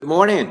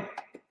morning.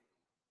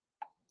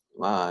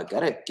 Wow, I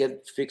gotta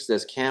fix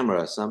this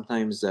camera.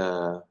 Sometimes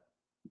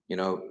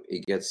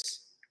it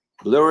gets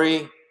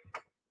blurry.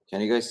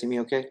 Can you guys see me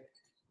okay?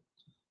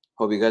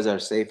 Hope you guys are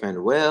safe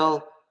and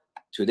well.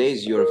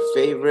 Today's your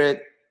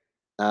favorite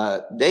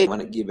day. I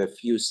want to give a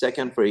few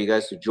seconds for you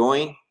guys to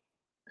join,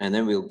 and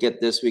then we'll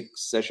get this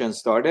week's session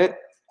started.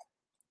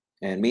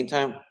 And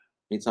meantime,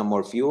 need some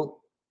more fuel.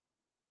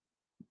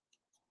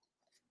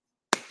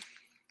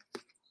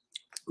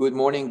 Good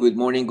morning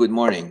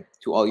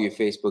to all you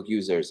Facebook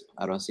users.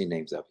 I don't see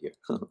names up here.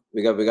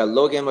 we got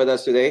Logan with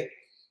us today.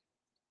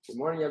 Good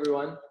morning,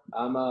 everyone.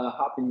 I'm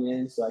hopping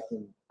in so I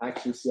can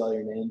actually see all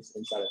your names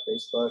inside of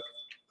Facebook.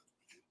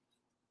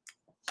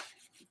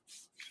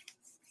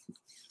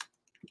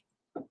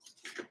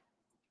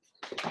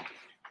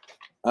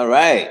 All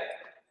right.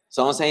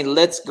 Someone saying,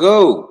 let's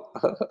go.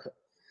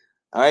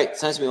 All right.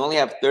 Since we only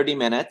have 30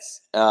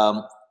 minutes,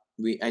 I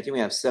think we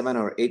have 7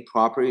 or 8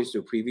 properties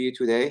to preview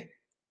today.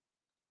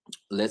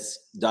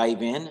 Let's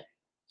dive in.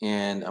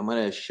 And I'm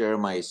going to share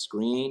my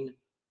screen.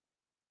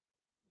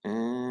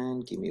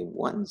 And give me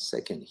 1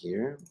 second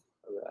here.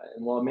 All right.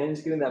 And while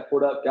Manny's getting that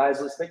pulled up, guys,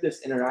 let's make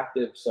this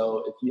interactive.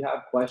 So if you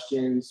have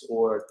questions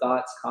or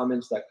thoughts,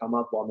 comments that come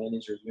up while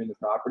Manny's reviewing the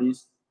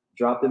properties,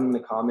 drop them in the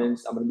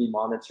comments. I'm going to be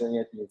monitoring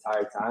it the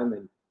entire time,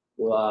 and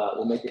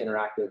we'll make it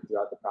interactive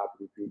throughout the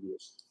property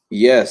previews.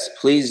 Yes,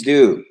 please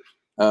do.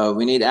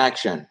 We need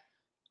action.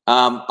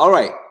 All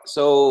right.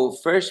 So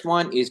first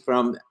one is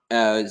from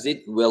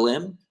Zit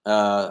Willem.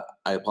 I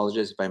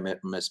apologize if I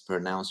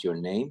mispronounce your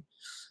name.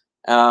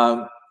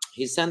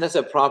 He sent us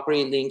a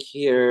property link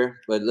here,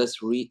 but let's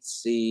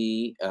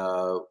see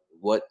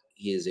what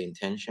his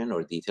intention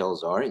or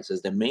details are. It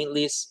says the main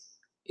lease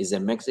is a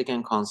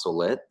Mexican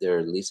consulate.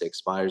 Their lease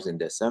expires in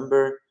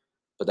December,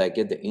 but I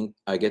get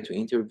to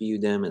interview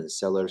them, and the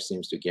seller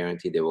seems to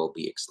guarantee they will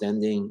be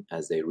extending,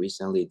 as they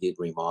recently did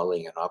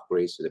remodeling and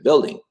upgrades to the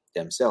building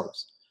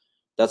themselves.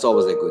 That's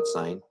always a good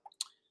sign.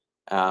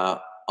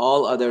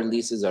 All other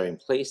leases are in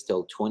place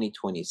till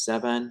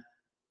 2027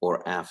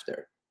 or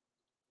after.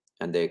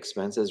 And the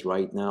expenses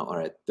right now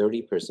are at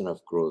 30% of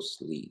gross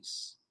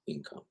lease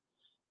income.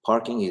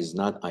 Parking is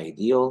not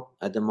ideal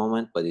at the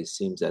moment, but it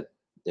seems that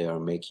they are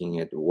making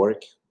it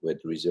work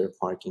with reserved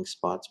parking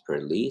spots per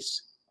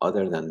lease.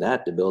 Other than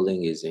that, the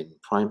building is in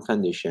prime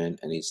condition,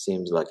 and it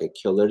seems like a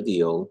killer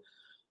deal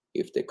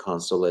if the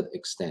consulate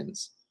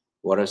extends.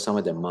 What are some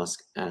of the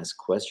must-ask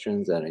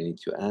questions that I need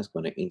to ask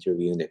when I'm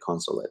interviewing the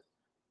consulate?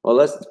 Well,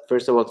 let's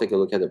first of all take a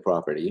look at the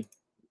property.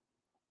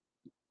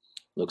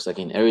 Looks like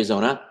in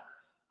Arizona.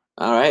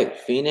 All right,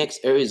 Phoenix,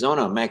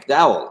 Arizona,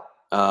 McDowell.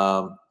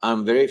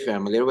 I'm very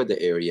familiar with the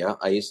area.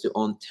 I used to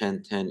own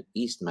 1010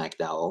 East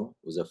McDowell.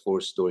 It was a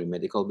 4-story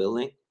medical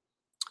building.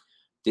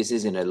 This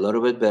is in a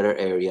little bit better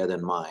area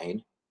than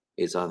mine.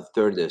 It's on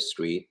 3rd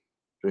Street.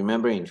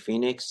 Remember, in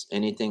Phoenix,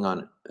 anything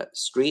on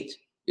street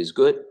is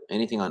good.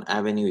 Anything on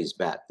avenue is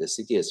bad. The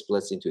city is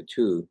split into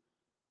 2.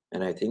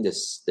 And I think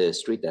the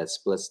street that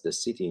splits the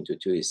city into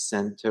 2 is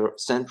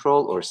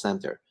Central or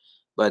Center.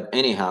 But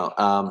anyhow,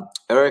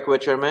 Eric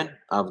Witcherman,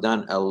 I've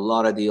done a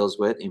lot of deals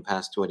with in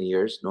past 20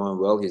 years. Know him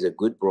well. He's a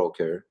good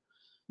broker.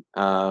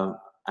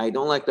 I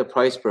don't like the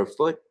price per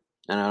foot,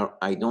 and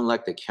I don't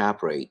like the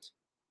cap rate.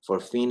 For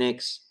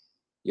Phoenix,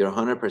 you're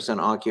 100%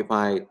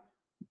 occupied.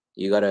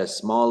 You got a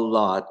small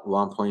lot,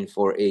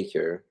 1.4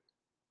 acre,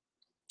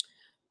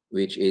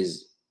 which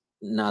is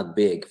not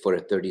big for a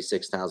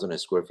 36,000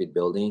 square feet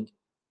building.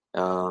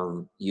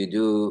 You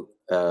do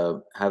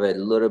have a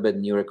little bit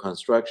newer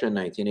construction,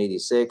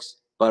 1986.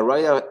 But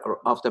right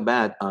off the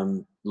bat,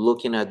 I'm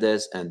looking at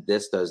this, and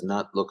this does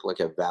not look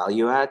like a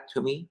value add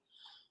to me.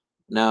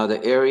 Now,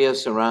 the area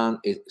is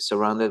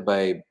surrounded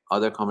by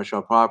other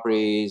commercial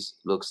properties.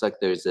 Looks like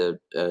there's a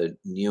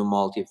new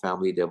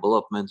multifamily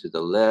development to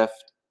the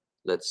left.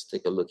 Let's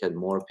take a look at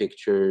more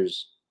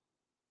pictures.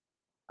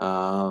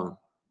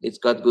 It's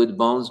got good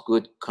bones,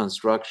 good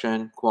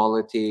construction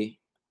quality.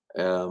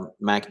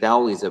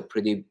 McDowell is a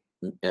pretty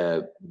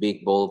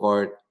big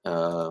boulevard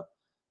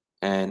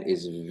and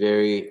is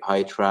very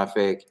high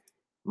traffic.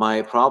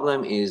 My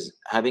problem is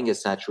having a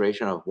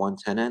saturation of one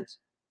tenant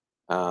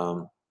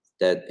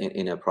that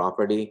in a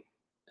property.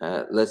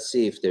 Let's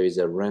see if there is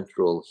a rent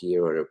roll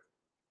here or a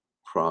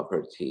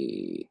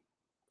property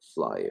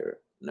flyer.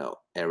 No,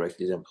 Eric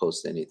didn't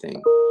post anything.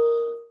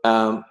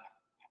 I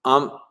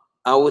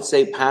would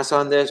say pass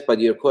on this, but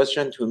your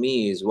question to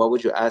me is, what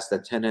would you ask the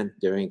tenant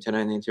during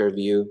tenant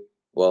interview?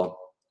 Well,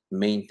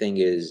 main thing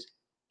is,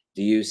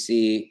 do you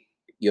see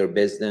your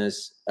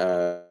business,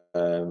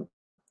 in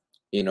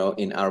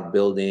our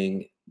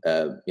building,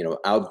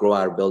 outgrow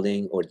our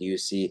building, or do you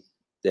see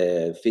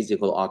the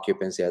physical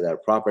occupancy of our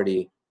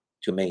property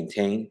to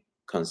maintain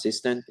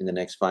consistent in the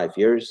next 5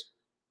 years?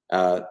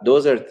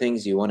 Those are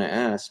things you want to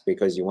ask,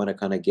 because you want to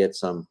kind of get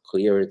some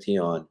clarity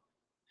on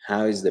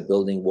how is the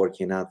building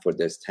working out for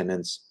this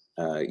tenant's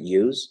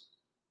use.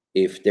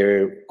 If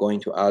they're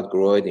going to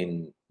outgrow it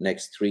in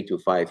next 3 to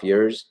 5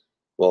 years,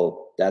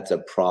 well, that's a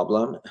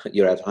problem.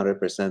 You're at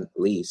 100%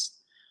 leased.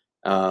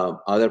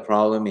 Other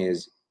problem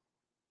is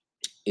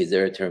is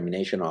there a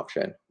termination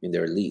option in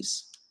their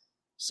lease?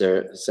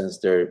 So since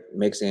they're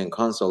Mexican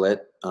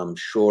consulate, I'm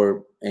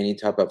sure any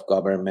type of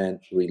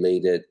government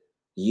related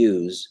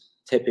use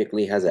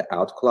typically has an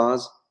out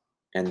clause,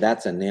 and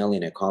that's a nail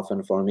in a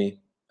coffin for me.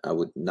 I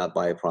would not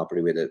buy a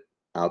property with an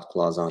out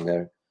clause on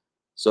there.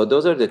 So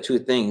those are the two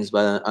things,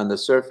 but on the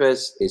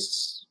surface,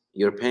 is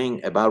you're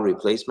paying about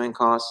replacement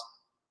cost,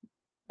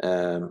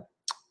 um,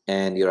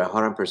 and you're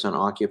 100%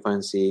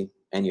 occupancy,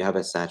 and you have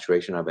a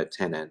saturation of a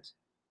tenant.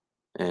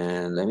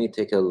 And let me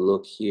take a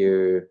look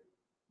here,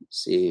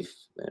 see if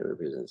that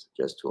represents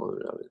just 12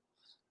 of it.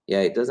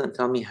 Yeah, it doesn't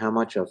tell me how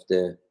much of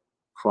the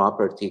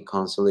property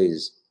council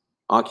is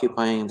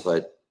occupying,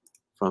 but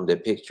from the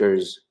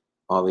pictures,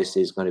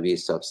 obviously it's going to be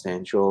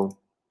substantial,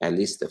 at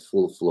least the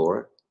full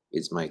floor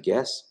is my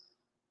guess.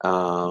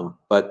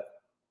 But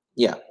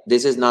yeah,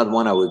 this is not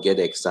one I would get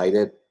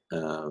excited,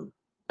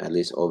 at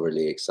least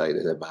overly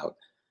excited about,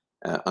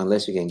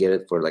 unless you can get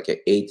it for like a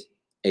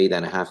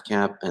 8.5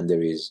 cap, and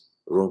there is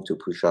room to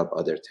push up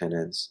other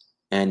tenants,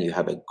 and you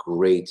have a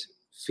great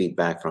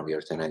feedback from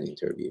your tenant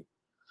interview.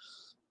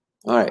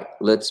 All right,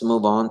 let's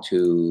move on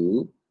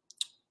to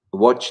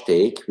watch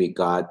take. We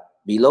got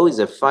below is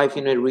a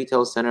 5-unit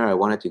retail center. I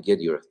wanted to get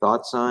your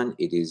thoughts on.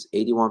 It is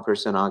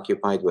 81%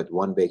 occupied with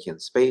 1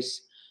 vacant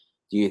space.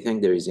 Do you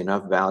think there is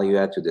enough value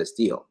add to this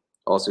deal?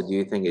 Also, do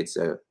you think it's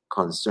a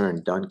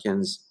concern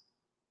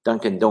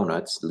Dunkin'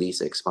 Donuts lease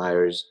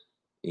expires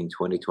in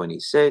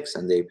 2026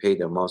 and they pay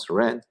the most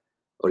rent?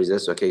 Or is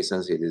this okay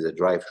since it is a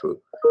drive-through?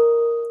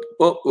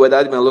 Well,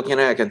 without even looking at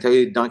it, I can tell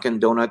you Dunkin'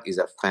 Donut is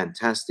a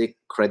fantastic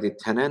credit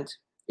tenant.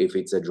 If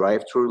it's a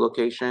drive-through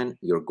location,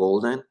 you're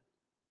golden.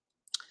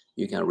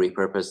 You can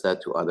repurpose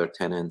that to other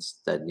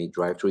tenants that need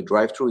drive-through.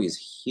 Drive-through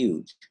is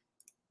huge.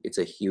 It's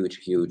a huge,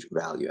 huge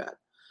value add.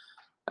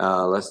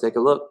 Let's take a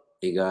look.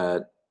 You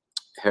got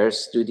hair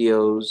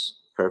studios,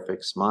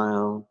 Perfect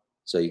Smile.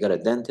 So you got a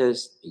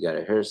dentist, you got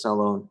a hair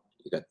salon,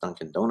 you got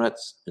Dunkin'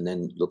 Donuts, and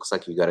then looks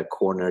like you got a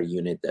corner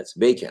unit that's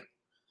vacant.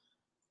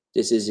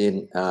 This is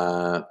in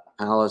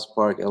Palace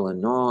Park,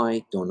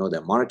 Illinois. Don't know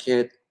the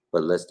market,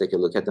 but let's take a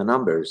look at the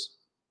numbers.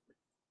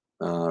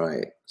 All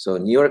right. So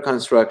newer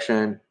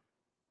construction,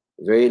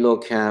 very low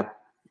cap,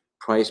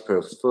 price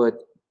per foot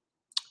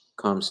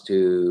comes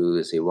to,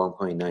 let's say,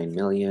 1.9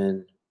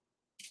 million.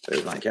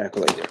 There's my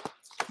calculator.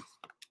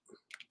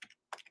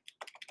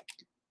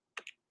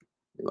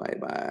 Divide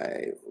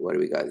by, what do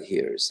we got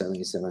here?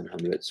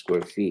 7,700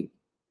 square feet.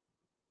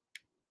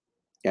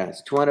 Yeah,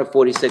 it's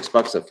 246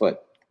 bucks a foot.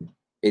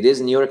 It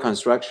is newer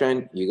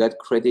construction. You got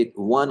credit,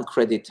 one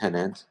credit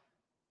tenant.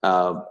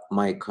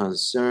 My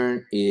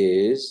concern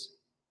is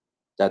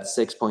that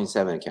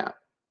 6.7 cap.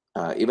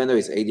 Even though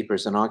it's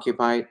 80%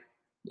 occupied,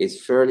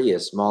 it's fairly a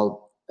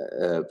small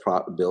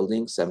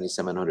building,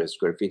 7,700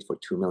 square feet for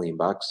 2 million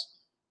bucks.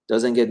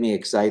 Doesn't get me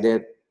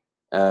excited.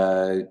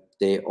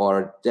 They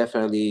are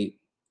definitely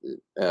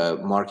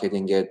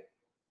marketing it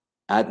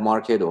at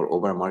market or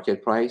over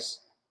market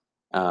price.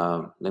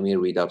 Let me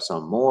read up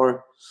some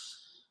more.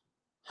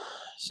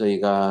 So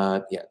you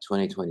got,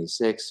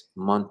 2026,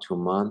 month to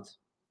month,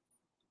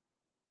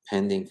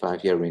 pending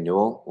 5-year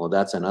renewal. Well,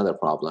 that's another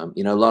problem.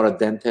 You know, a lot of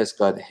dentists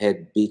got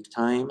hit big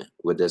time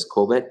with this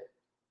COVID.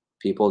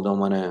 People don't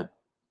want to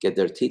get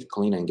their teeth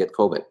clean and get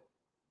COVID.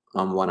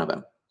 I'm one of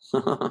them.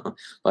 I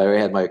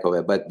already had my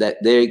COVID, but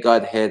they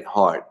got hit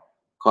hard.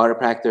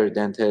 Chiropractor,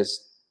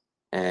 dentist,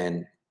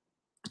 and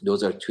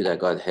those are two that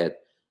got hit.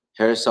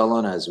 Hair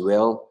salon as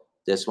well.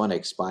 This one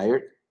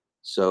expired.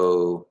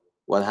 So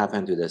what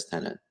happened to this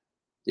tenant?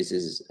 This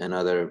is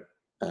another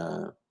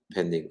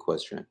pending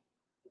question.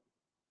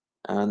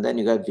 And then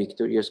you got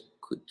Victoria's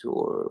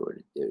Couture. What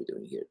they're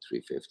doing here,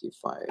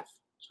 355.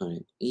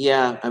 20.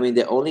 Yeah, I mean,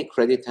 the only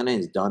credit tenant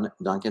is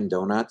Dunkin'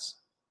 Donuts,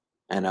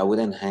 and I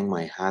wouldn't hang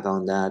my hat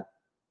on that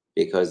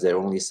because they're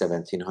only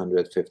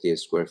 1,750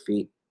 square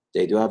feet.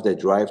 They do have the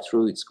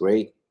drive-through. It's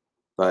great,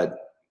 but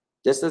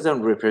this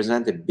doesn't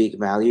represent a big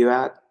value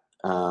add.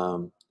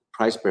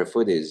 Price per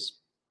foot is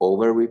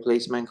over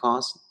replacement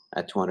cost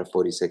at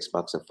 246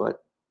 bucks a foot.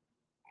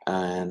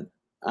 And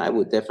I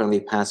would definitely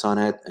pass on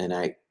it. And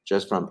I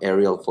just from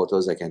aerial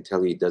photos, I can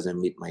tell you it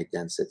doesn't meet my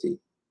density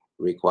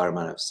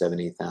requirement of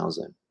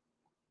 70,000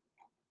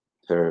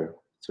 per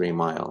 3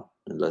 mile.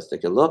 And let's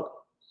take a look.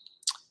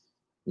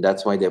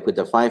 That's why they put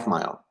the 5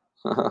 mile.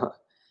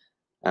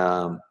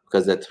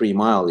 Because the 3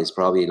 mile is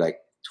probably like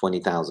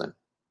 20,000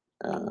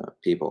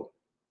 people.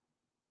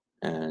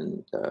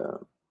 And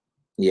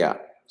yeah,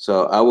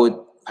 so I would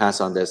pass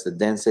on this. The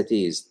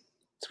density is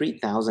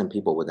 3,000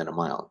 people within a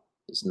mile.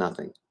 It's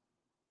nothing.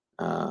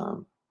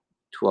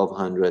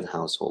 1,200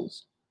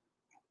 households.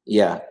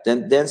 Yeah,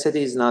 then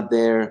density is not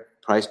there.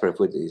 Price per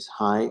foot is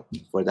high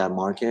for that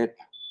market,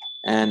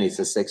 and it's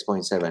a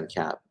 6.7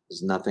 cap.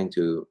 There's nothing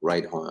to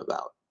write home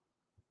about.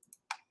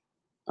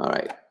 All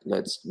right,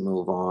 let's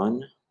move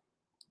on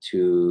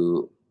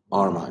to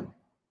Armand.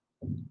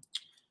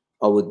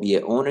 I would be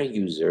an owner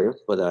user,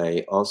 but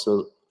I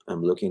also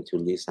am looking to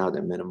lease out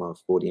a minimum of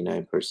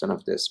 49%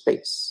 of the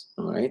space.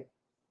 All right.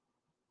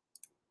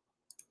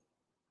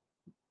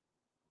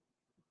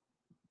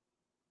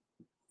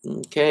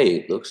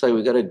 Okay, looks like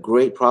we got a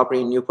great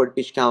property in Newport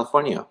Beach,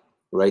 California,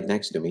 right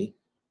next to me.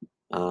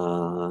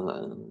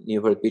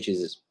 Newport Beach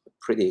is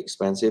pretty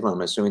expensive.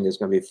 I'm assuming there's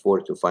going to be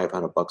 $400 to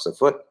 $500 a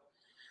foot.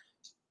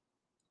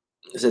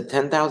 It's a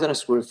 10,000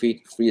 square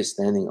feet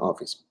freestanding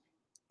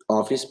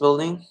office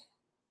building.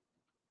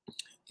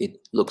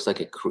 It looks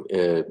like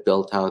a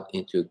built out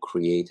into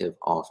creative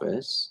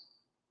office.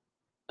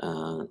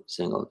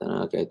 Single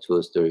tenant, okay,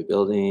 two-story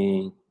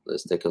building.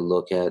 Let's take a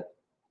look at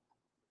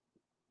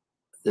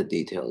the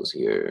details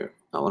here.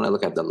 I want to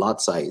look at the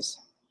lot size.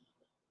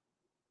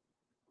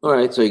 All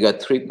right, so you got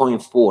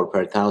 3.4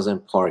 per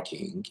thousand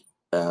parking.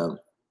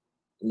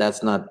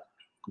 That's not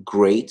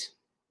great.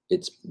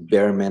 It's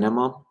bare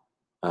minimum.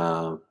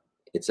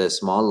 It's a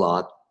small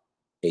lot,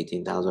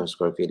 18,000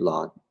 square feet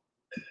lot.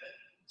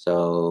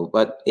 So,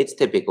 but it's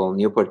typical.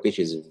 Newport Beach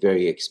is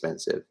very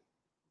expensive.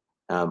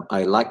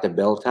 I like the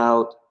built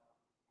out.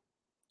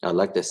 I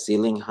like the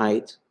ceiling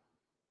height,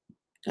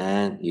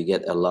 and you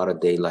get a lot of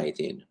daylight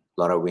in,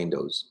 a lot of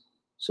windows.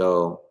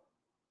 So,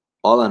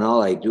 all in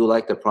all, I do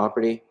like the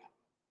property.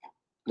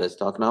 Let's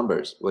talk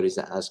numbers. What is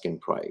the asking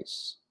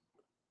price?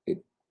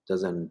 It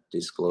doesn't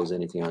disclose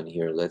anything on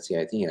here. Let's see.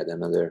 I think I had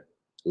another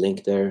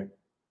link there.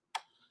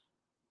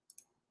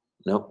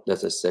 Nope,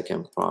 that's a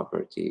second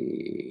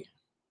property.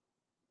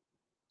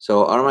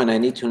 So, Arman, I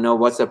need to know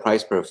what's the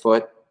price per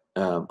foot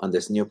on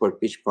this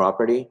Newport Beach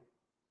property.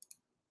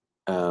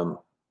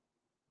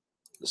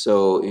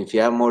 So, if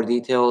you have more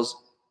details,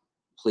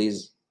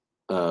 please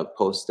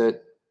post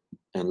it,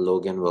 and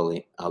Logan will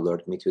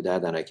alert me to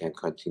that, and I can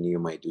continue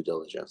my due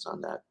diligence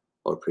on that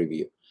or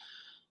preview.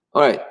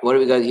 All right, what do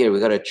we got here? We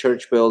got a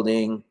church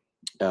building.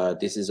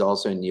 This is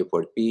also in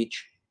Newport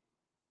Beach,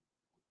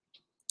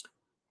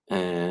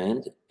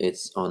 and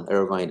it's on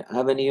Irvine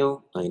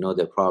Avenue. I know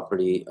the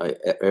property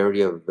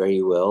area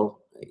very well.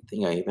 I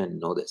think I even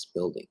know this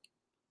building.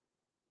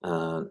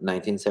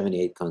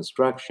 1978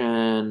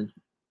 construction.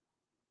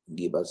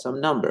 Give us some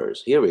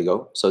numbers. Here we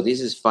go. So this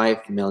is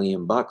 $5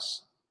 million.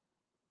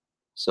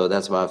 So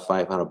that's about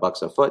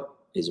 $500 a foot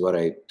is what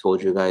I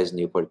told you guys.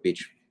 Newport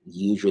Beach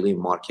usually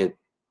market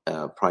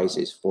price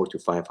is $400 to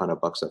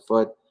 $500 a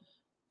foot.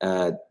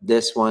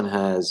 This one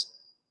has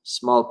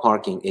small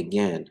parking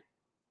again,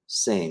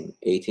 same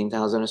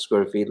 18,000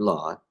 square feet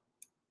lot.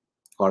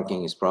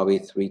 Parking is probably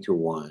 3 to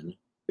 1,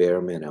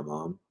 bare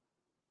minimum.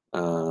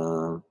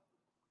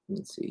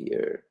 Let's see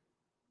here.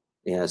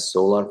 It has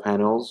solar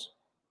panels.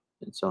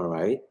 It's all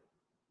right.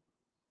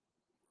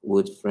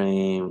 Wood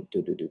frame.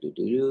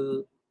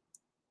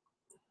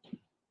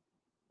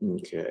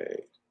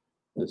 Okay,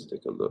 let's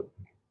take a look.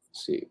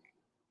 Let's see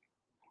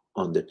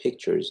on the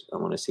pictures. I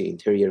want to see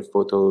interior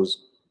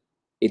photos.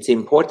 It's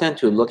important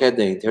to look at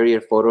the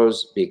interior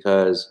photos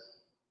because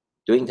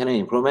doing tenant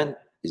improvement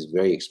is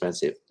very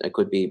expensive. That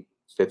could be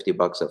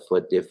 $50 a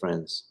foot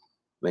difference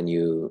when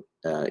you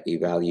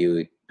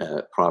evaluate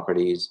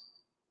properties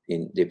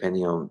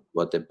depending on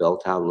what the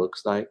built out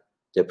looks like.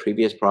 The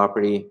previous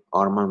property,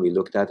 Armand, we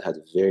looked at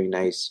had very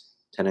nice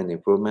tenant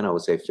improvement. I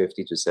would say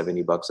 $50 to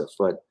 $70 a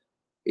foot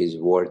is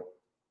worth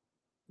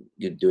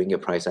you doing a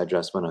price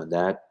adjustment on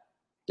that.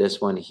 This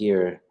one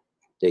here,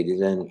 they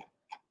didn't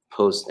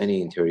post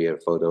any interior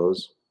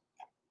photos,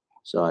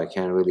 so I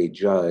can't really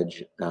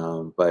judge.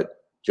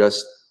 But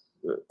just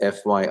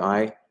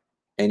FYI,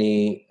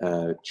 any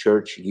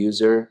church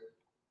user,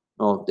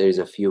 oh, there's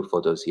a few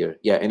photos here.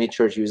 Yeah, any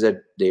church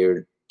user, they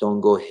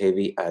don't go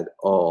heavy at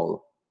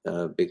all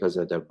because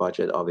of their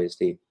budget,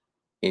 obviously,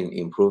 in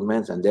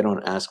improvements, and they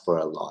don't ask for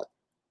a lot,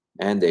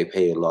 and they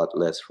pay a lot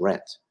less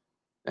rent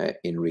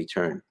in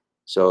return.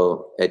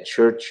 So a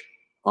church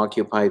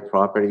occupied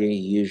property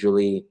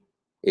usually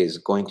is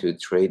going to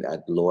trade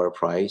at lower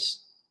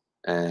price,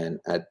 and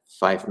at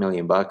 $5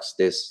 million,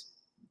 this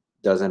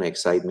doesn't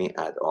excite me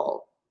at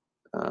all,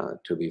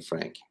 to be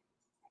frank.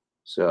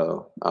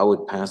 So I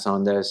would pass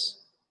on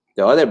this.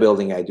 The other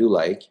building I do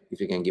like,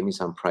 if you can give me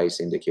some price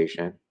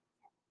indication,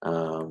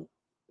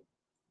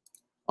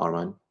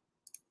 Arman.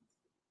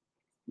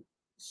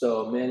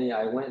 So Manny,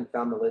 I went and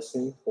found the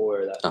listing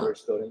for that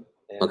first building,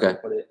 and Okay. I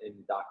put it in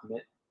the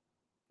document.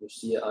 You'll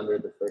see it under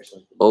the first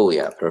one. Oh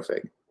yeah,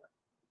 perfect.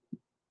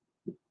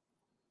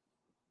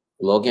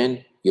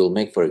 Logan, you'll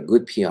make for a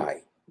good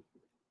PI.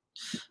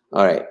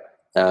 All right.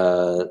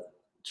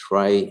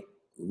 Try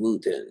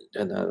Wooten.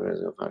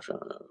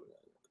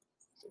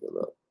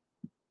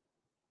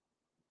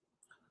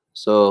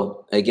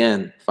 So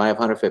again,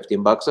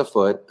 $515 a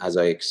foot, as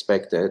I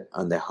expected,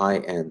 on the high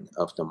end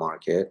of the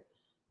market.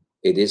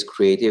 It is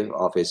creative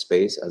office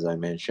space, as I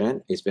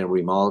mentioned. It's been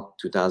remodeled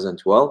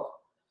 2012.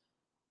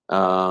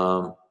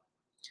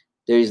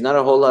 There is not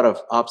a whole lot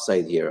of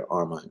upside here,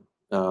 Armand.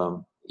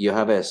 You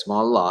have a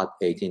small lot,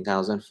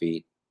 18,000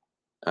 feet.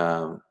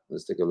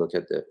 Let's take a look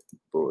at the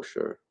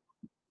brochure.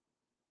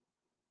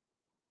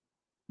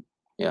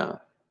 Yeah.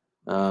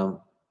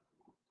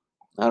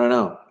 I don't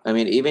know. I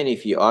mean, even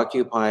if you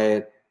occupy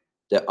it,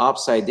 the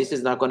upside, this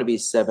is not going to be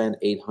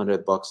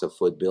 $700-800 a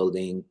foot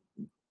building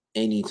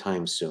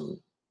anytime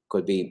soon.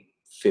 Could be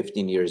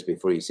 15 years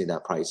before you see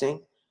that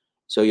pricing.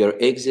 So your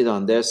exit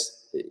on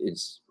this,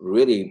 it's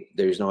really,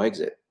 there's no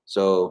exit.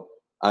 So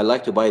I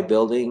like to buy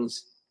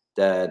buildings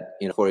that,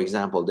 for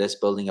example, this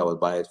building, I would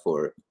buy it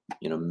for,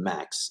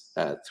 max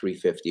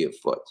 350 a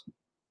foot.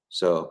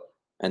 So,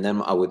 and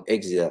then I would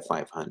exit at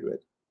 500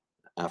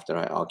 after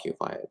I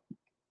occupy it.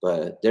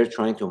 But they're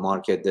trying to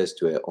market this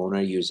to an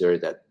owner user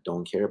that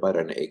don't care about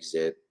an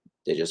exit.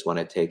 They just want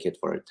to take it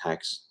for a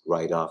tax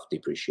write-off,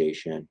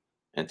 depreciation,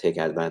 and take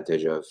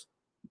advantage of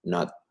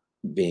not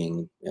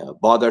being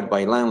bothered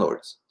by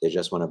landlords. They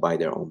just want to buy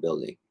their own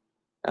building.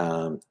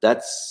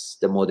 That's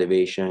the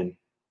motivation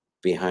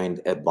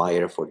behind a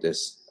buyer for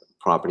this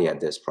property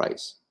at this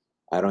price.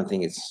 I don't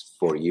think it's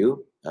for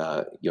you.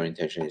 Your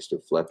intention is to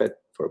flip it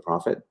for a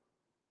profit.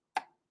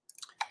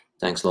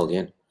 Thanks,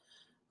 Logan.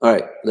 All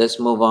right, let's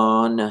move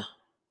on.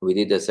 We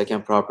did the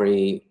second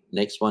property.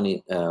 Next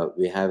one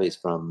we have is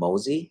from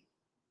Mosey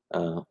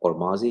or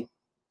Mozzie.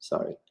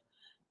 Sorry.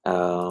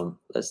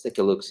 Let's take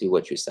a look, see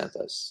what you sent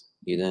us.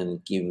 You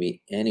didn't give me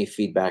any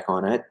feedback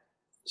on it.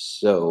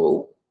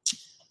 So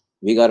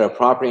we got a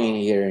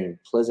property here in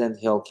Pleasant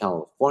Hill,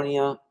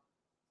 California.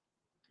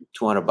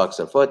 $200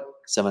 a foot,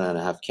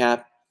 7.5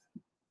 cap.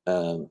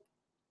 Let's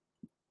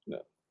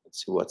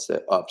see what's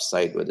the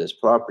upside with this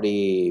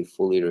property.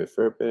 Fully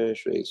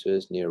refurbished,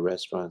 races near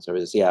restaurant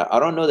services. Yeah, I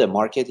don't know the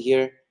market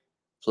here.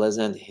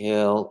 Pleasant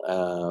Hill,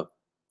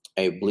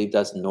 I believe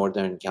that's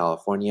Northern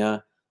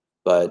California.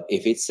 But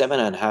if it's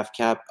 7.5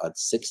 cap at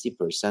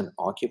 60%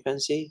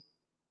 occupancy,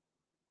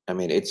 I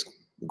mean, it's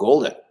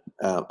golden.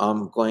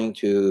 I'm going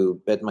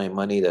to bet my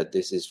money that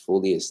this is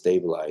fully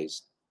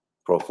stabilized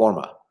pro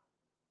forma.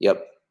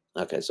 Yep.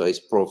 Okay, so it's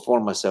pro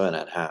forma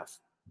 7.5.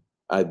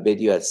 I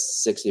bid you at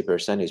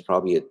 60% is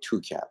probably a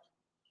 2 cap.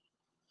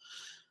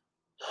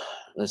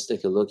 Let's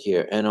take a look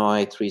here.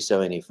 NOI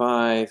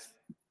 375,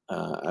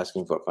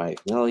 asking for 5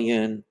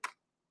 million.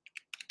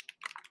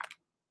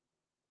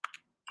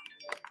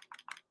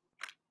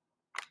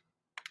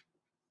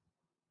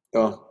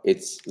 Oh,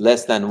 it's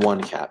less than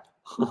 1 cap.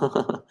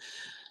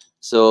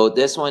 So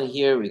this one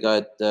here, we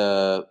got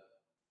the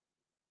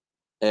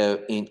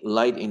in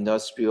light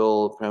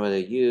industrial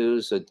primitive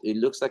use. So it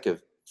looks like a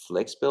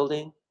flex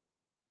building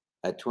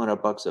at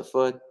 $200 a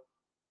foot,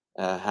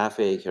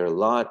 half-acre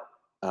lot.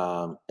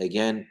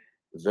 Again,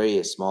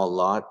 very small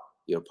lot.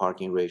 Your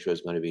parking ratio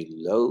is going to be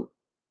low,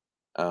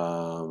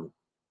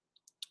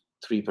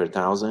 3 per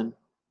thousand.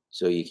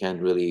 So you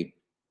can't really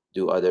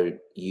do other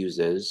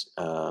uses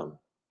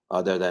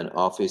other than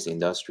office,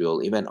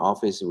 industrial. Even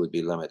office would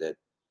be limited.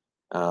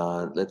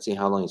 Let's see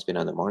how long it's been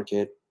on the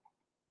market.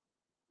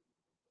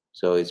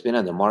 So it's been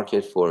on the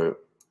market for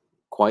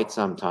quite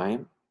some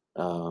time,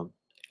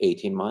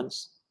 18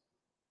 months,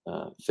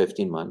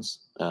 15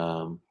 months.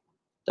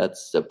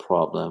 That's the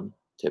problem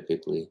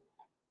typically.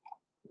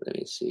 Let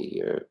me see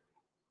here.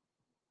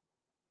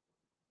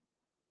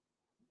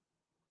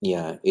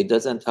 Yeah, it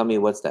doesn't tell me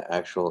what's the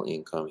actual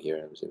income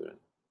here.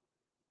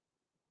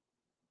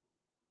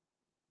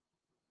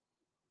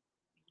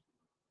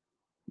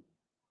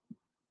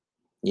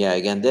 Yeah,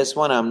 again, this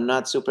one I'm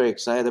not super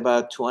excited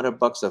about.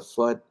 $200 a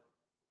foot,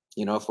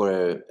 for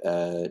a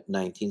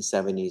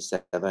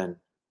 1977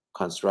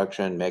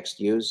 construction mixed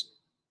use.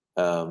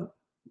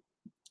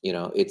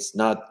 It's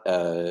not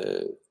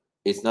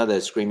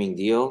a screaming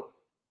deal.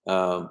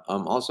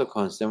 I'm also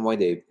concerned why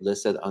they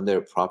listed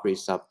under property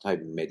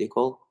subtype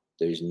medical.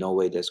 There's no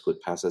way this could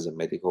pass as a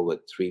medical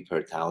with 3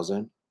 per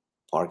thousand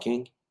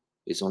parking.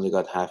 It's only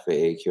got half an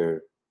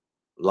acre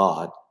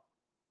lot.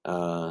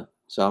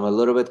 So I'm a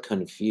little bit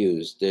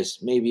confused.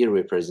 This may be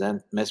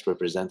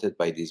misrepresented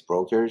by these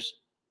brokers.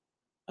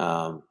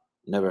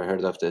 Never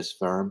heard of this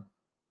firm.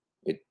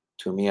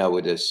 To me, I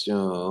would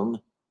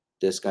assume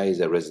this guy is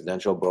a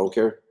residential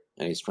broker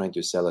and he's trying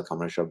to sell a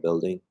commercial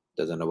building.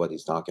 Doesn't know what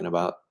he's talking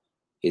about.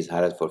 He's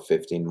had it for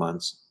 15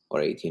 months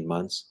or 18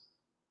 months.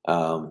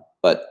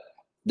 But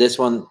this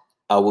one,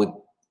 I would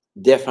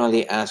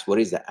definitely ask what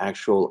is the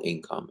actual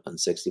income on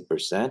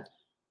 60%.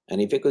 And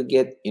if it could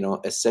get,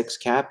 a 6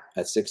 cap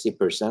at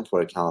 60%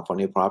 for a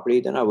California property,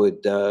 then I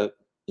would, do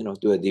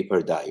a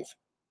deeper dive.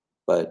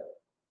 But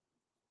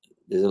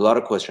there's a lot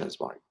of question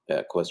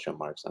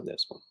marks on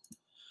this one.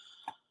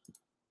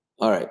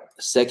 All right,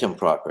 second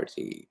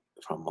property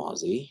from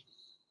Mozzie.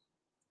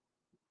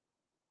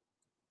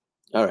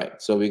 All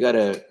right, so we got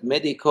a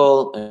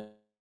medical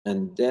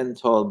and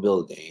dental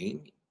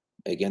building.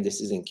 Again, this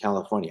is in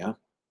California.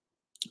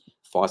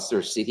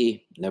 Foster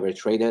City, never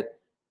traded.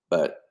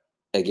 But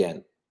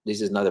again, this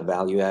is not a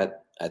value add.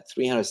 At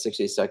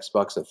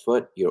 $366 a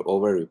foot, you're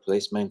over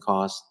replacement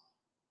cost.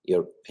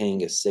 You're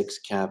paying a 6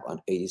 cap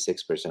on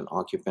 86%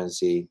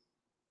 occupancy.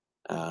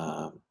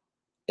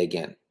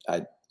 Again,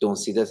 I don't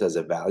see this as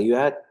a value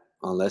add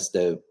unless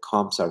the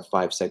comps are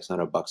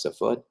 $500-600 a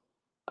foot.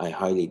 I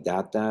highly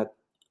doubt that.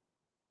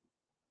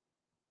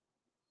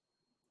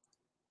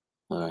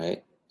 All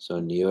right, so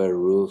newer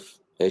roof,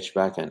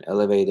 HVAC, and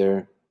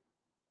elevator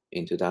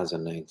in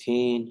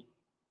 2019.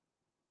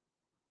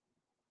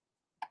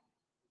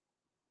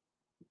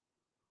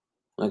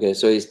 Okay,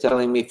 so he's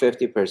telling me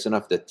 50%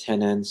 of the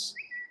tenants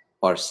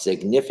are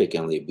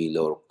significantly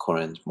below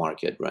current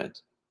market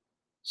rent.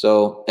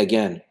 So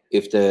again,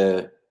 if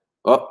the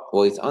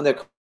well, it's under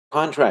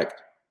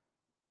contract,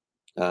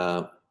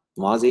 uh,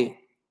 Mozzie,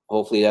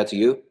 hopefully that's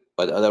you.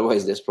 But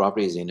otherwise, this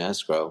property is in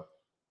escrow.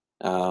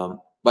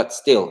 But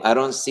still, I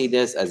don't see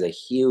this as a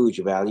huge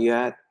value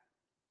add.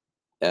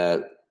 Uh,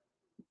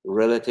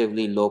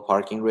 Relatively low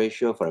parking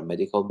ratio for a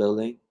medical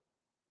building.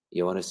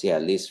 You want to see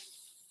at least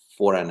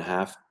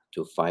 4.5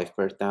 to 5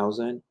 per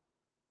thousand.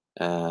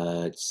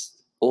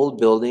 It's old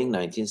building,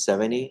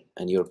 1970,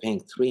 and you're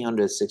paying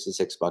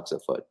 $366 a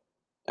foot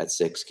at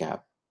 6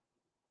 cap.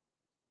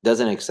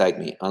 Doesn't excite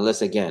me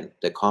unless again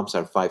the comps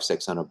are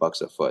 500-600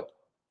 bucks a foot,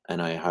 and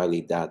I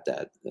highly doubt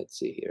that. Let's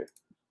see here.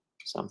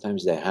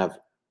 Sometimes they have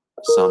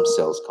some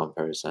sales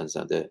comparisons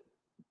at the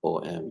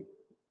OM.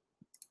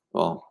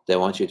 Well, they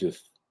want you to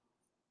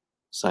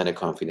sign a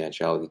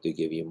confidentiality to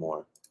give you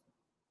more.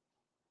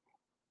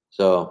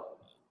 So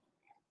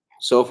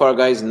far,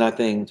 guys,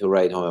 nothing to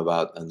write home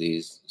about on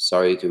these.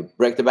 Sorry to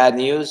break the bad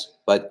news,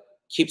 but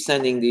keep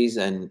sending these,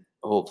 and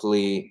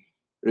hopefully,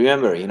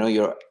 remember,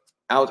 you're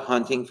out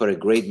hunting for a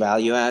great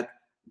value add.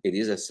 It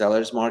is a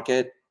seller's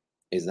market.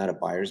 It's not a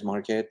buyer's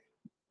market.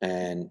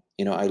 And,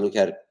 I look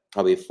at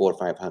probably 400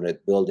 or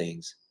 500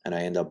 buildings, and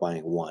I end up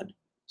buying one.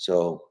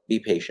 So be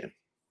patient.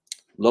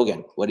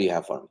 Logan, what do you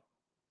have for me?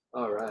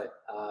 All right.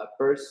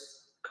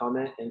 First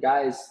comment, and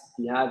guys,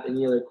 if you have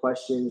any other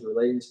questions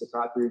relating to the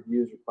property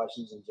reviews or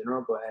questions in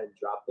general, go ahead and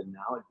drop them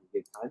now. It'd be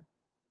a good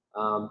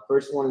time.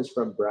 First one is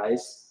from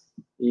Bryce.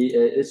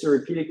 It's a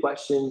repeated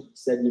question.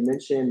 Said you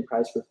mentioned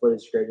price per foot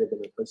is greater than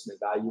replacement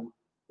value.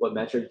 What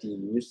metric do you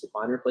use to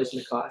find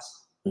replacement cost?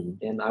 Mhm.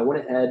 And I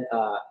went ahead,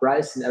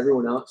 Bryce and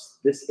everyone else,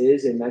 this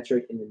is a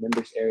metric in the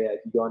members area.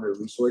 If you go under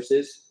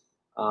resources,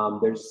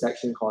 there's a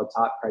section called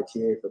top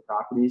criteria for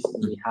properties,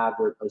 and we have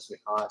the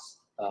replacement cost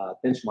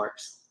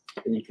benchmarks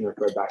that you can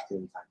refer back to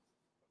anytime.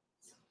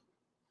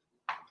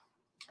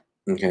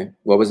 Okay.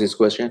 What was his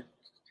question?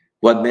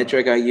 What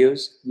metric I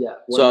use? Yeah.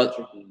 So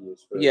Metric do you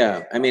use for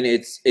yeah, I mean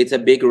it's a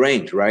big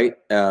range, right?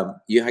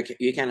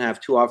 You can have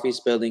two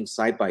office buildings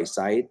side by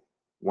side.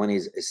 One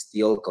is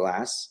steel,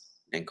 glass,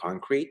 and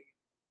concrete,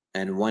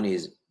 and one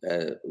is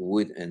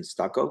wood and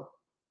stucco,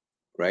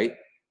 right?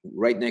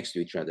 Right next to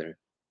each other.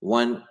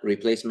 One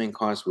replacement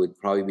cost would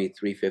probably be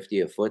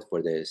 $350 a foot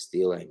for the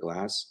steel and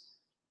glass,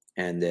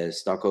 and the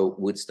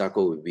wood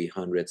stucco would be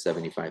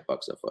 $175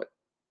 a foot.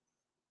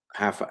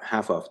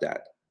 Half of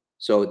that.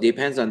 So it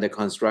depends on the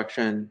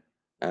construction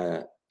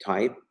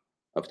type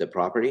of the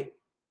property.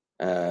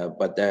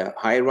 But the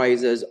high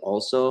rises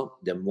also,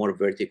 the more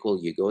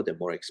vertical you go, the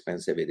more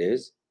expensive it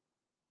is.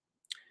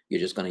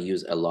 You're just going to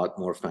use a lot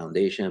more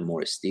foundation,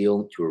 more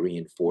steel to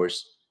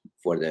reinforce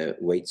for the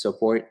weight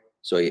support.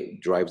 So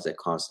it drives the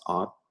cost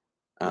up.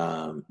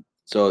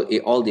 So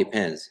it all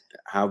depends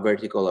how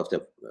vertical of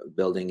the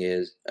building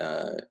is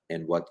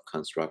and what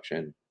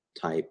construction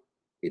type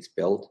it's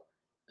built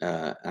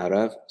out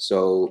of.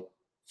 So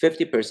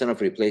 50%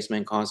 of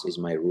replacement cost is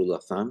my rule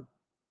of thumb.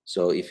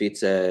 So if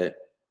it's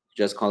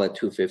just call it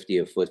 250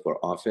 a foot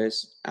for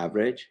office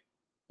average,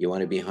 you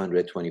want to be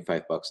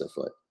 125 bucks a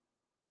foot,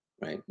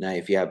 right? Now,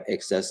 if you have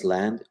excess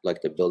land,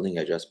 like the building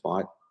I just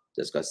bought,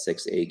 that's got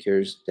 6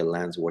 acres, the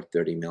land's worth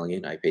 30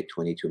 million. I paid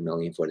 22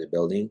 million for the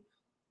building.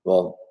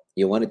 Well,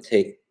 you want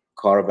to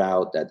carve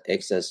out that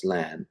excess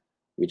land,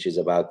 which is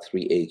about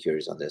 3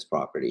 acres on this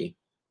property,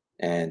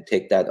 and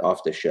take that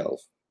off the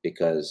shelf,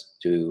 because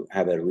to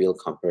have a real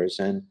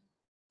comparison,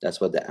 that's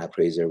what the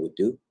appraiser would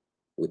do.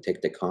 Would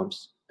take the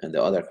comps, and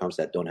the other comps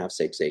that don't have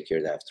 6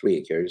 acres, that have 3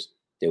 acres,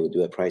 they would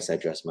do a price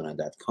adjustment on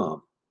that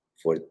comp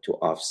to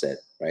offset,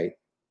 right?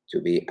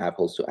 To be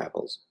apples to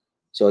apples.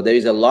 So there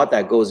is a lot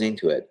that goes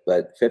into it,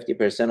 but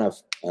 50%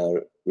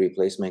 of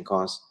replacement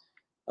costs,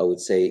 I would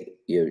say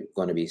you're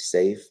going to be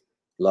safe.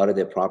 A lot of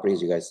the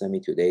properties you guys sent me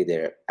today,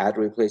 they're at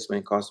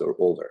replacement cost or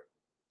over.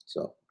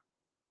 So.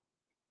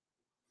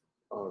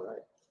 All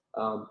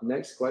right.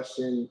 Next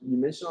question. You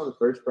mentioned on the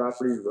first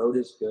property, road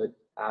is good,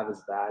 ave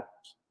is bad.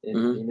 In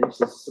Phoenix,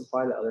 does this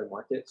apply to other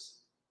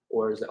markets,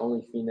 or is it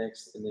only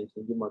Phoenix? And then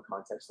can you give more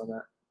context on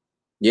that?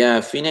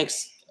 Yeah,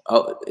 Phoenix.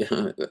 Oh,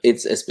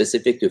 it's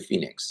specific to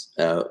Phoenix.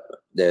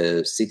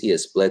 The city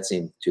is split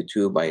into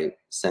two by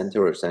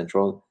center or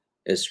central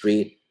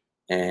street,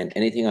 and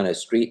anything on a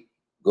street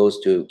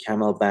goes to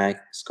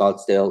Camelback.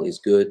 Scottsdale is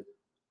good.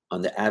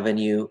 On the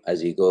avenue,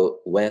 as you go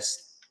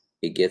west,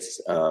 it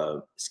gets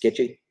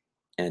sketchy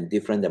and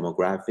different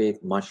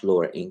demographic, much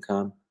lower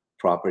income.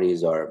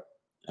 Properties are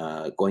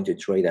going to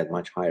trade at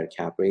much higher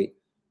cap rate.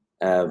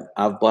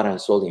 I've bought and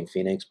sold in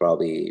Phoenix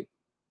probably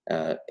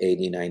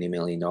 80-90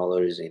 million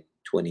dollars in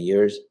 20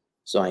 years,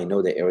 so I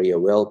know the area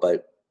well.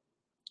 But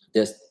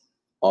this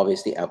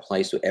obviously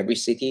applies to every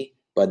city,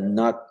 but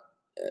not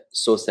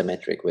so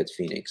symmetric with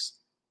Phoenix.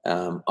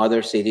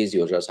 Other cities,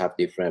 you'll just have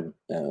different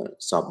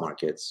sub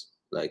markets.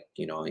 Like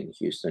in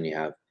Houston, you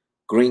have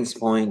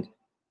Greenspoint,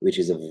 which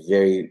is a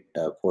very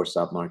poor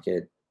sub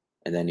market,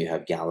 and then you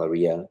have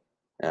Galleria,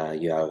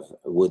 you have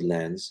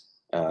Woodlands.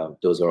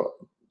 Those are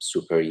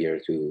superior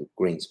to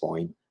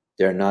Greenspoint.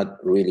 they're not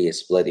really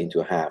split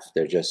into half.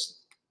 They're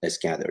just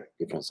scattered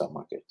different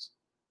submarkets.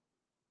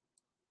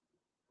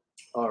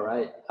 All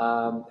right.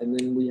 And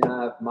then we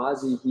have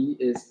Mazi. He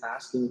is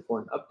asking for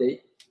an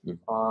update Mm.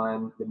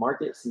 on the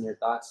markets and your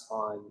thoughts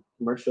on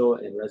commercial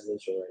and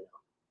residential right now.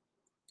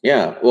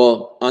 Yeah,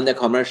 well, on the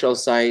commercial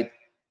side,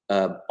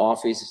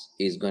 office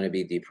is going to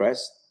be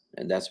depressed,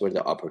 and that's where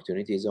the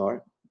opportunities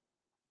are.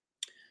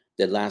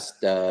 The last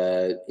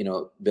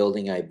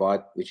building I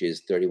bought, which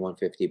is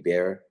 3150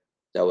 Bear,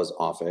 that was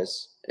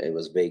office. It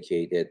was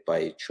vacated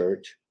by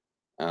church.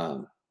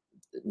 Um,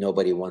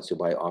 Nobody wants to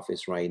buy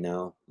office right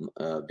now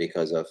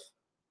because of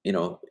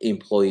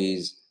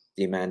employees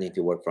demanding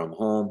to work from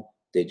home.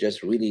 They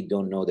just really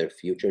don't know their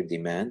future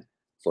demand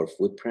for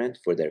footprint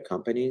for their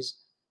companies,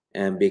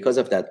 and because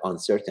of that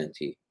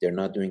uncertainty, they're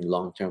not doing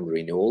long-term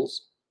renewals,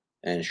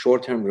 and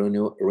short-term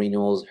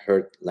renewals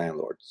hurt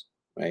landlords,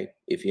 right?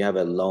 If you have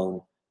a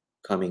loan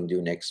coming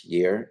due next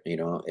year,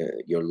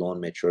 your loan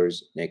matures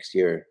next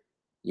year,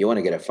 you want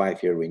to get a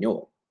 5-year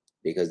renewal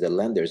because the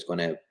lender is going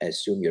to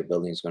assume your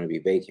building is going to be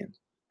vacant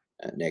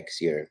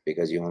next year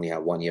because you only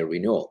have 1 year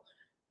renewal.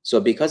 So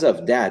because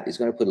of that, it's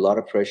going to put a lot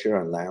of pressure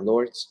on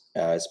landlords,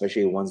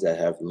 especially ones that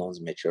have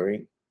loans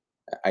maturing.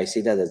 I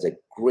see that as a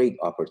great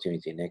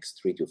opportunity next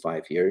 3 to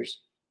 5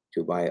 years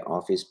to buy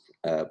office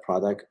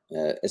product,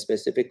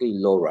 specifically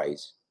low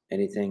rise,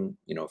 anything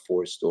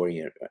 4 story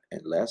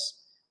and less,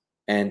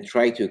 and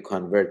try to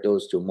convert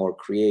those to more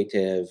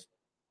creative,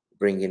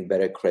 bring in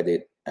better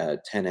credit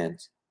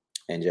tenant,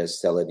 and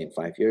just sell it in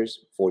 5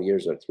 years, 4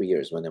 years, or 3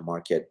 years when the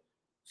market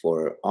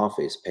for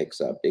office picks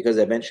up, because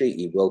eventually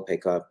it will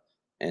pick up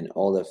and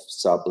all the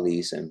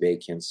sublease and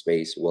vacant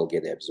space will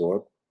get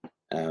absorbed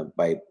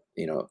by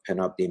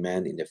pent-up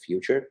demand in the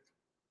future.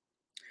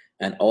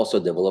 And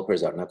also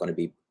developers are not going to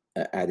be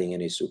adding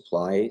any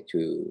supply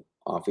to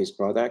office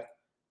product,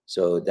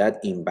 so that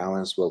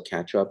imbalance will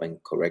catch up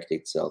and correct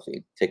itself.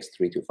 It takes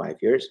 3 to 5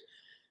 years.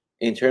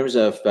 In terms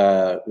of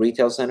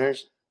retail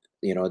centers,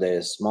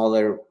 the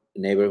smaller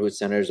neighborhood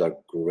centers are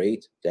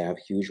great. They have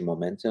huge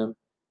momentum.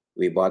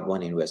 We bought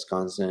one in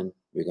Wisconsin.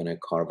 We're going to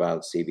carve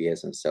out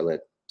CVS and sell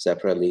it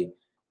separately.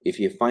 If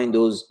you find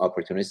those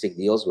opportunistic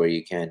deals where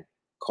you can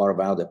carve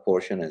out a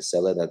portion and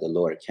sell it at the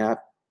lower cap,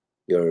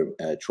 your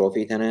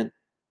trophy tenant,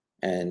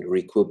 and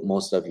recoup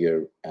most of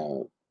your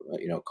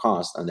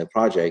cost on the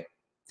project,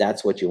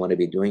 that's what you want to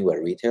be doing with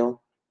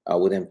retail. I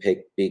wouldn't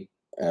pick big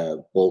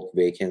bulk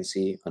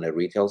vacancy on a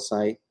retail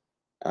site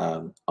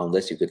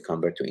unless you could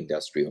convert to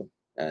industrial.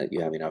 You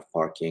have enough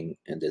parking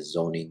and the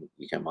zoning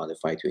you can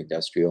modify to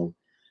industrial.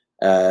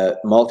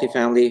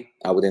 Multifamily,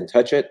 I wouldn't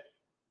touch it.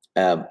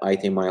 I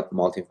think my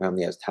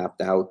multifamily has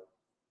tapped out.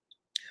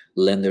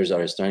 Lenders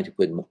are starting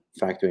to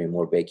factor in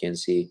more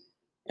vacancy,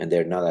 and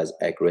they're not as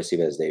aggressive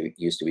as they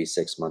used to be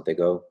 6 months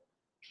ago.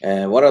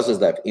 And what else is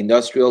left?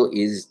 Industrial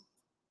is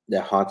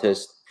the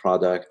hottest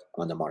product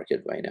on the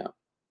market right now.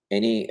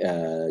 Any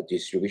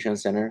distribution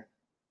center,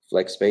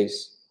 flex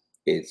space,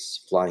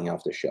 it's flying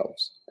off the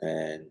shelves,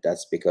 and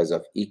that's because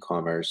of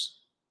e-commerce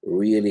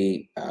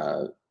really,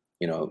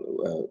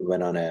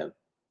 went on a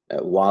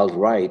wild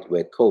ride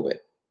with COVID.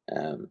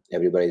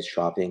 Everybody's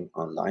shopping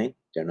online;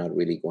 they're not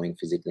really going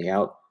physically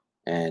out,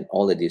 and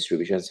all the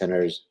distribution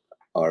centers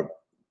are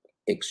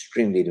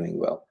extremely doing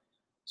well.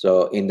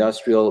 So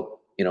industrial,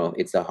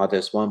 it's the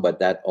hottest one, but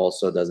that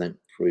also doesn't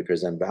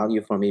represent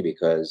value for me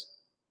because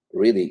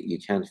really you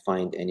can't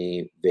find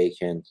any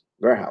vacant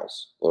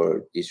warehouse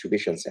or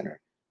distribution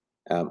center.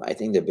 I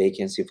think the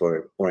vacancy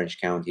for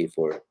Orange County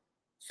for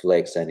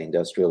flex and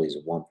industrial is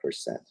 1%.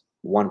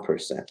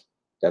 1%.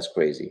 That's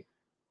crazy.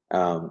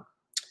 Um,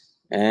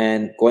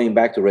 and going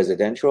back to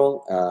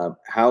residential,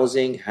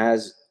 housing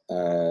has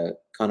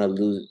kind of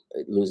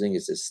losing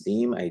its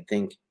esteem. I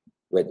think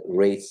with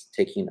rates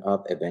ticking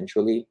up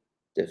eventually,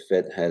 the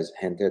Fed has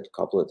hinted a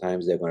couple of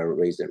times they're going to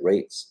raise the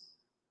rates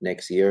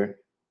next year,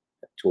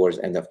 towards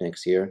end of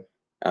next year.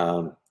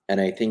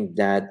 And I think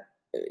that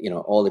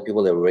all the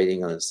people that were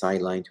waiting on the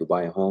sideline to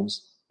buy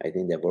homes, I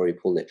think they've already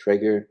pulled the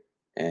trigger,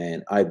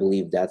 and I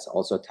believe that's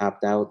also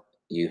tapped out.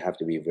 You have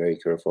to be very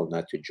careful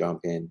not to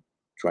jump in,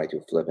 try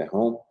to flip a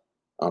home,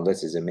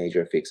 unless it's a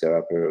major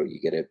fixer-upper or you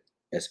get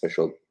a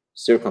special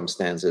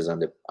circumstances on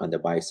the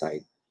buy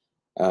side.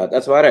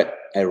 That's about it.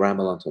 I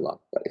ramble on too long,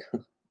 but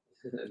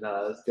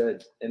No, that's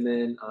good. And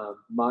then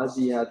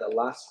Mazi had the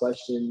last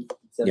question.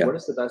 He said, yeah. what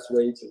is the best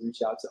way to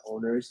reach out to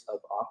owners of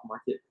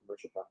off-market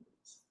commercial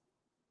properties?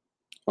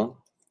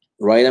 Well,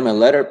 write them a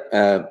letter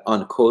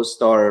on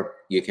CoStar.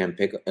 You can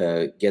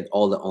get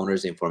all the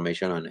owners'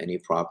 information on any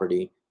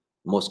property.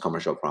 Most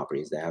commercial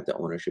properties, they have the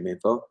ownership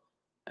info.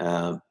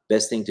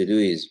 Best thing to do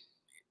is,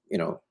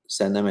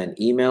 send them an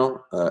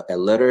email, a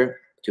letter.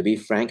 To be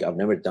frank, I've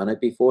never done it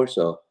before,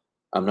 so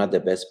I'm not the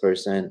best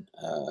person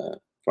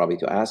probably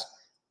to ask.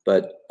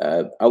 But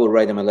I would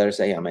write them a letter,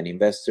 say, hey, I'm an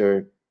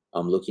investor.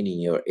 I'm looking in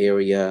your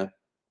area.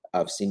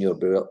 I've seen your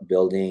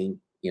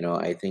building.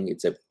 I think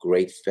it's a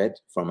great fit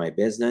for my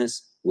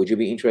business. Would you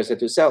be interested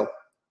to sell?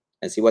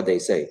 And see what they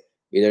say.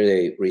 Either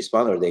they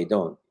respond or they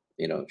don't.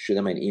 Shoot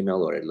them an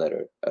email or a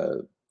letter.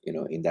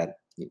 in that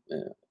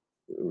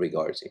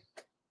regards.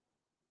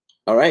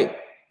 All right,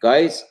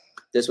 guys,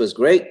 this was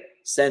great.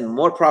 Send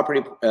more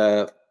property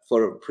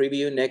for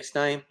preview next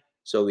time,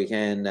 so we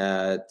can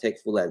take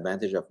full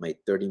advantage of my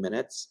 30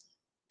 minutes.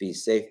 Be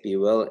safe, be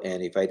well,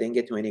 and if I didn't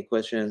get to any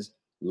questions,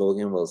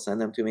 Logan will send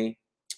them to me.